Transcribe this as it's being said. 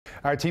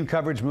Our team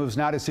coverage moves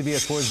now to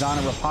CBS 4's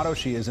Donna Rapado.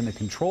 She is in the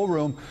control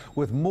room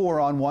with more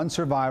on one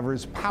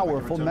survivor's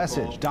powerful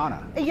message.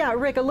 Donna. Yeah,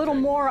 Rick, a little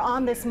more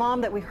on this mom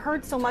that we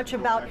heard so much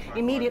about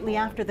immediately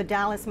after the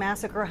Dallas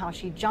massacre, how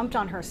she jumped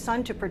on her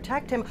son to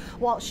protect him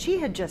while she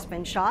had just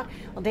been shot.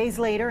 Well, days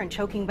later, and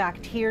choking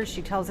back tears,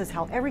 she tells us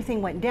how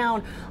everything went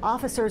down,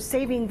 officers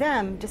saving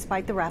them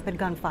despite the rapid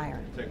gunfire.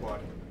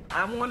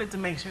 I wanted to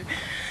make sure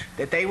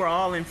that they were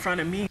all in front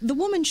of me. The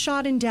woman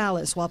shot in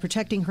Dallas while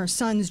protecting her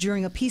sons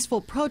during a peaceful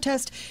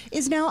protest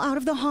is now out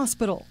of the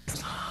hospital.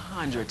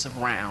 Hundreds of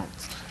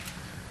rounds.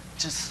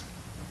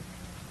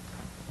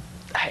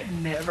 I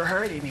had never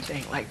heard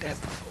anything like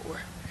that before.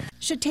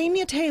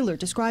 Shatanya Taylor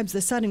describes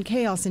the sudden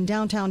chaos in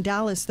downtown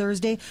Dallas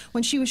Thursday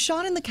when she was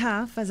shot in the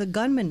calf as a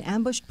gunman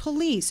ambushed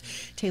police.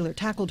 Taylor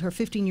tackled her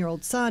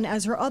 15-year-old son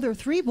as her other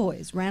 3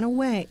 boys ran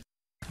away.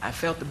 I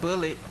felt the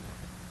bullet.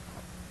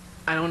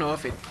 I don't know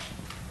if it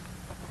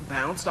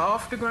bounced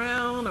off the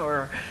ground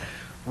or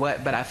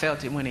what, but I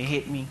felt it when it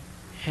hit me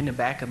in the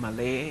back of my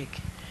leg.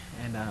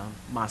 And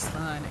my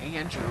son,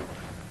 Andrew,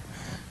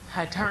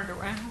 had turned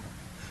around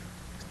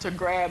to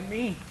grab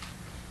me.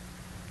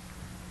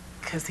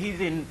 Because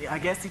I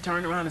guess he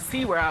turned around to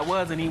see where I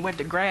was and he went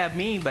to grab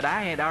me, but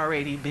I had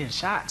already been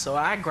shot, so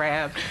I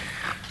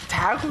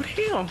tackled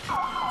him.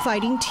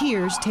 Fighting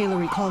tears, Taylor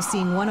recalls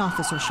seeing one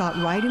officer shot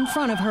right in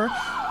front of her,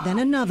 then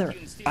another.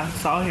 I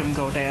saw him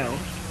go down.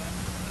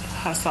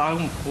 I saw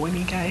him when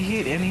he got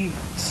hit and he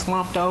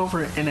slumped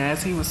over, and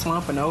as he was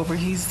slumping over,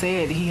 he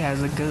said he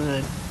has a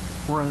gun,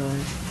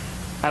 run.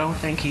 I don't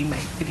think he made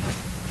it.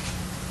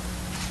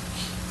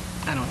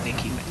 I don't think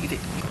he made it.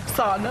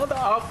 Saw another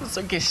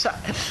officer get shot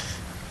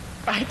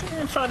right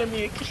there in front of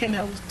me again.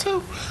 That was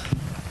 2.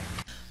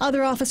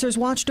 Other officers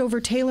watched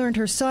over Taylor and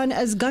her son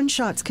as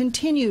gunshots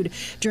continued.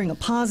 During a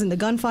pause in the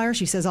gunfire,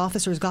 she says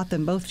officers got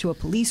them both to a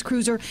police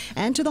cruiser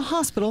and to the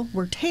hospital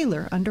where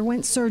Taylor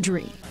underwent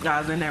surgery.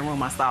 I was in that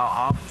room, I saw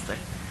an officer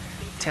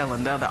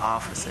telling the other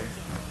officer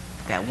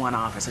that one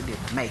officer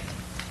didn't make it.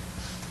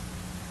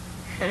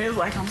 And it was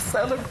like I'm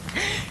celebrating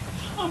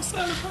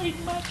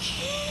my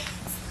kids.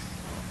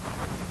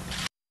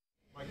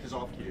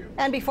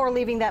 And before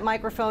leaving that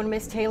microphone,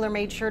 Miss Taylor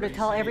made sure to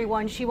tell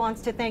everyone she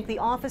wants to thank the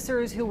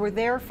officers who were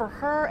there for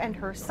her and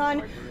her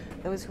son,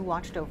 those who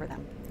watched over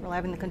them. We're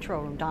live in the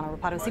control room. Donna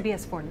Rapado,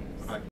 CBS 4 News.